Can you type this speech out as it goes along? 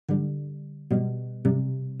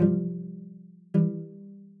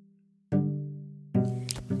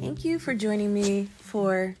Thank you for joining me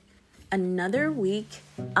for another week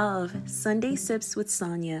of Sunday Sips with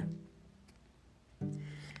Sonia.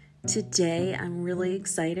 Today, I'm really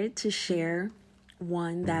excited to share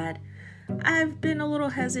one that I've been a little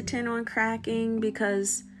hesitant on cracking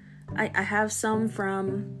because I have some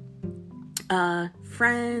from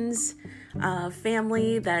friends,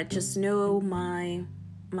 family that just know my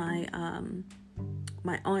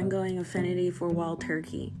ongoing affinity for wild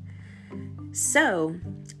turkey. So,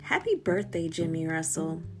 happy birthday, Jimmy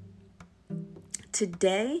Russell.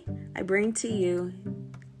 Today, I bring to you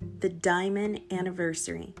the Diamond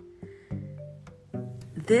Anniversary.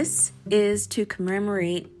 This is to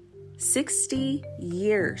commemorate 60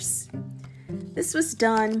 years. This was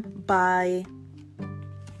done by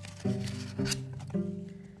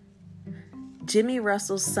Jimmy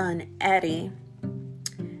Russell's son, Eddie,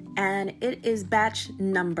 and it is batch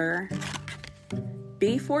number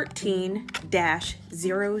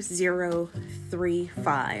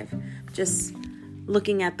B14-0035. Just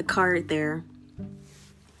looking at the card there.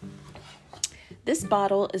 This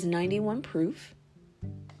bottle is 91 proof.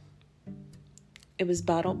 It was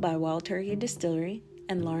bottled by Wild Turkey Distillery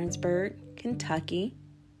in Lawrenceburg, Kentucky.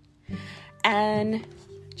 And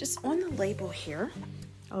just on the label here,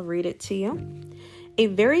 I'll read it to you. A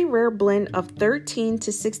very rare blend of 13 to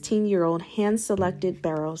 16-year-old hand-selected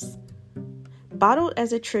barrels. Bottled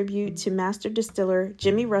as a tribute to master distiller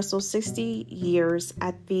Jimmy Russell's 60 years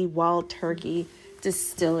at the Wild Turkey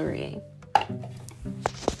Distillery.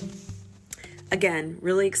 Again,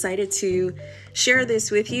 really excited to share this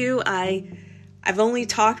with you. I've only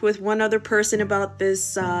talked with one other person about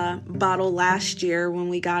this bottle last year when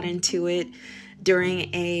we got into it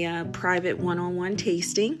during a private one-on-one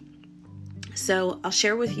tasting. So I'll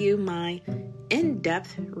share with you my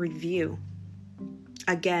in-depth review.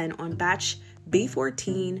 Again, on batch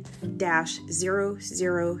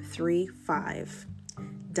B14-0035,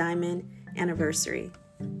 Diamond Anniversary.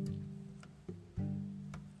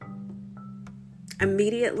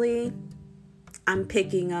 Immediately, I'm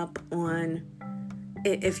picking up on,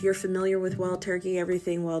 if you're familiar with wild turkey,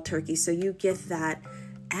 everything wild turkey. So you get that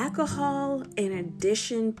alcohol in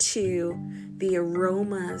addition to the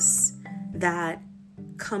aromas that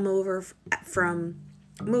come over from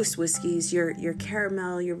most whiskeys, your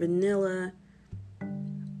caramel, your vanilla.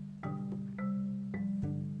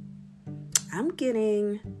 I'm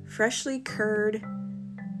getting freshly cured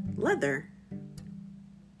leather.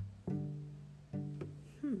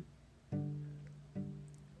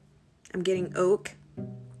 I'm getting oak.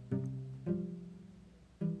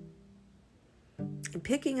 I'm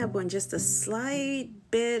picking up on just a slight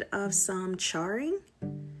bit of some charring.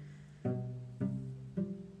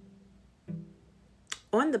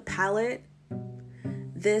 On the palate,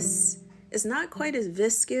 this is not quite as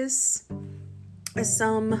viscous as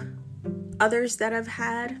some others that I've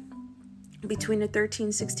had between the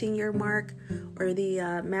 13-16 year mark or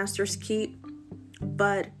the Master's Keep,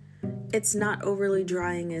 but it's not overly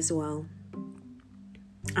drying as well.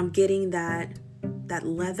 I'm getting that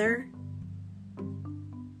leather,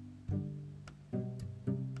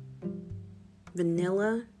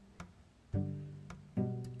 vanilla.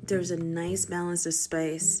 There's a nice balance of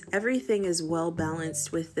spice. Everything is well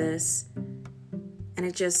balanced with this, and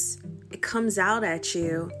it comes out at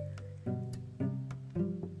you,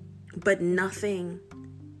 but nothing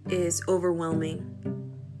is overwhelming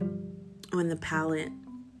on the palate.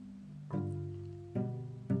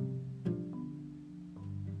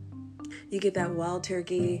 You get that wild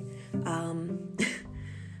turkey hug,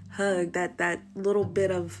 that little bit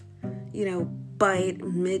of, bite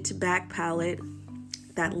mid to back palate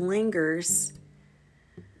that lingers.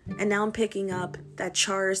 And now I'm picking up that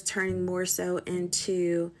char is turning more so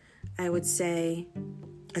into, I would say,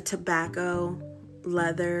 a tobacco,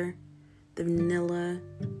 leather, the vanilla,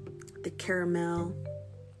 the caramel.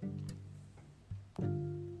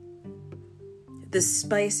 The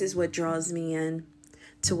spice is what draws me in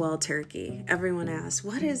to wild turkey. Everyone asks,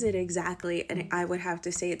 what is it exactly? And I would have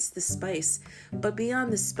to say it's the spice. But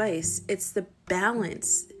beyond the spice, it's the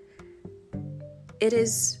balance. It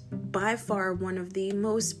is by far one of the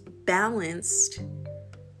most balanced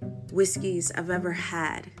whiskeys I've ever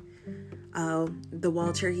had. The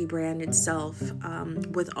Wild Turkey brand itself,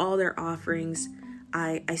 with all their offerings,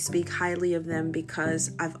 I speak highly of them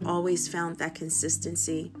because I've always found that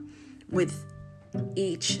consistency with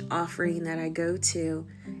each offering that I go to.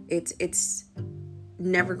 It's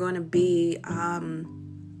never going to be,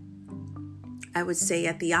 I would say,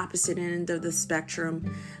 at the opposite end of the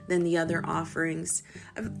spectrum than the other offerings.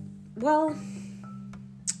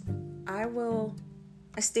 I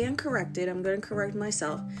stand corrected. I'm going to correct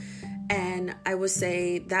myself. And And I would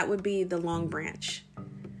say that would be the Long Branch.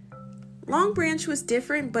 Long Branch was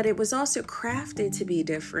different, but it was also crafted to be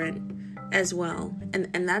different as well.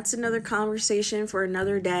 And that's another conversation for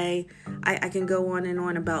another day. I can go on and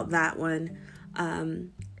on about that one.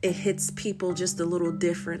 It hits people just a little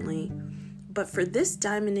differently. But for this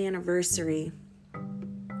diamond anniversary,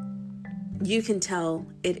 you can tell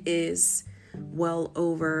it is well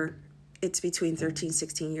over, it's between 13,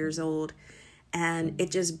 16 years old. And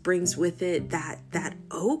it just brings with it that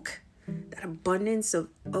oak, that abundance of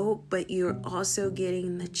oak, but you're also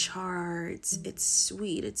getting the char. It's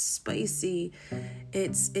sweet, it's spicy,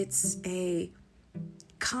 it's a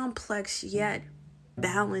complex yet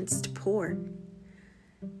balanced pour.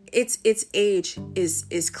 Its age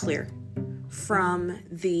is clear from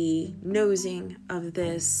the nosing of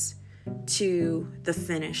this to the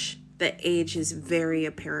finish. The age is very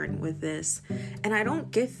apparent with this, and I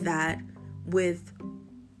don't get that with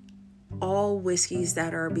all whiskeys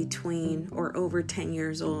that are between or over 10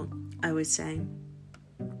 years old, I would say.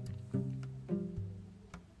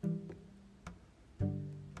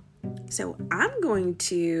 So I'm going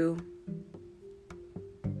to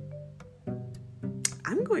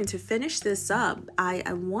finish this up. I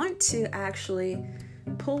want to actually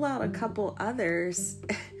pull out a couple others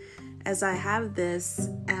as I have this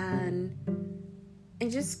and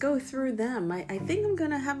just go through them. I think I'm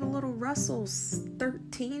gonna have a little Russell's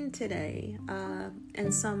 13 today,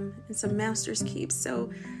 and some Master's Keeps. So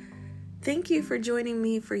thank you for joining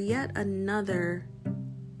me for yet another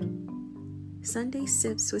Sunday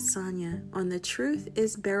Sips with Sonia on the Truth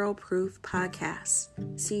is Barrel Proof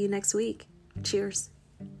podcast. See you next week. Cheers.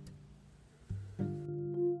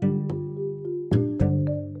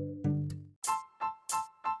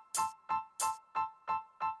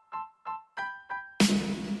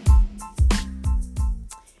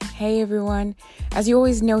 Hey everyone, as you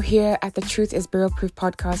always know here at the Truth is Barrel Proof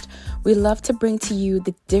podcast, we love to bring to you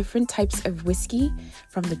the different types of whiskey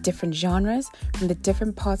from the different genres, from the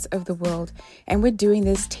different parts of the world. And we're doing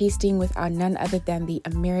this tasting with our none other than the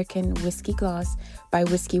American Whiskey Glass by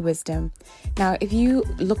Whiskey Wisdom. Now, if you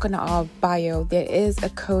look on our bio, there is a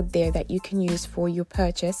code there that you can use for your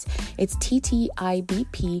purchase. It's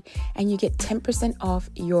TTIBP, and you get 10% off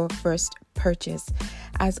your first purchase.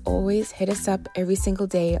 As always, hit us up every single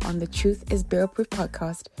day on the Truth is Barrel Proof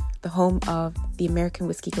podcast, the home of the American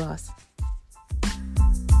Whiskey Glass.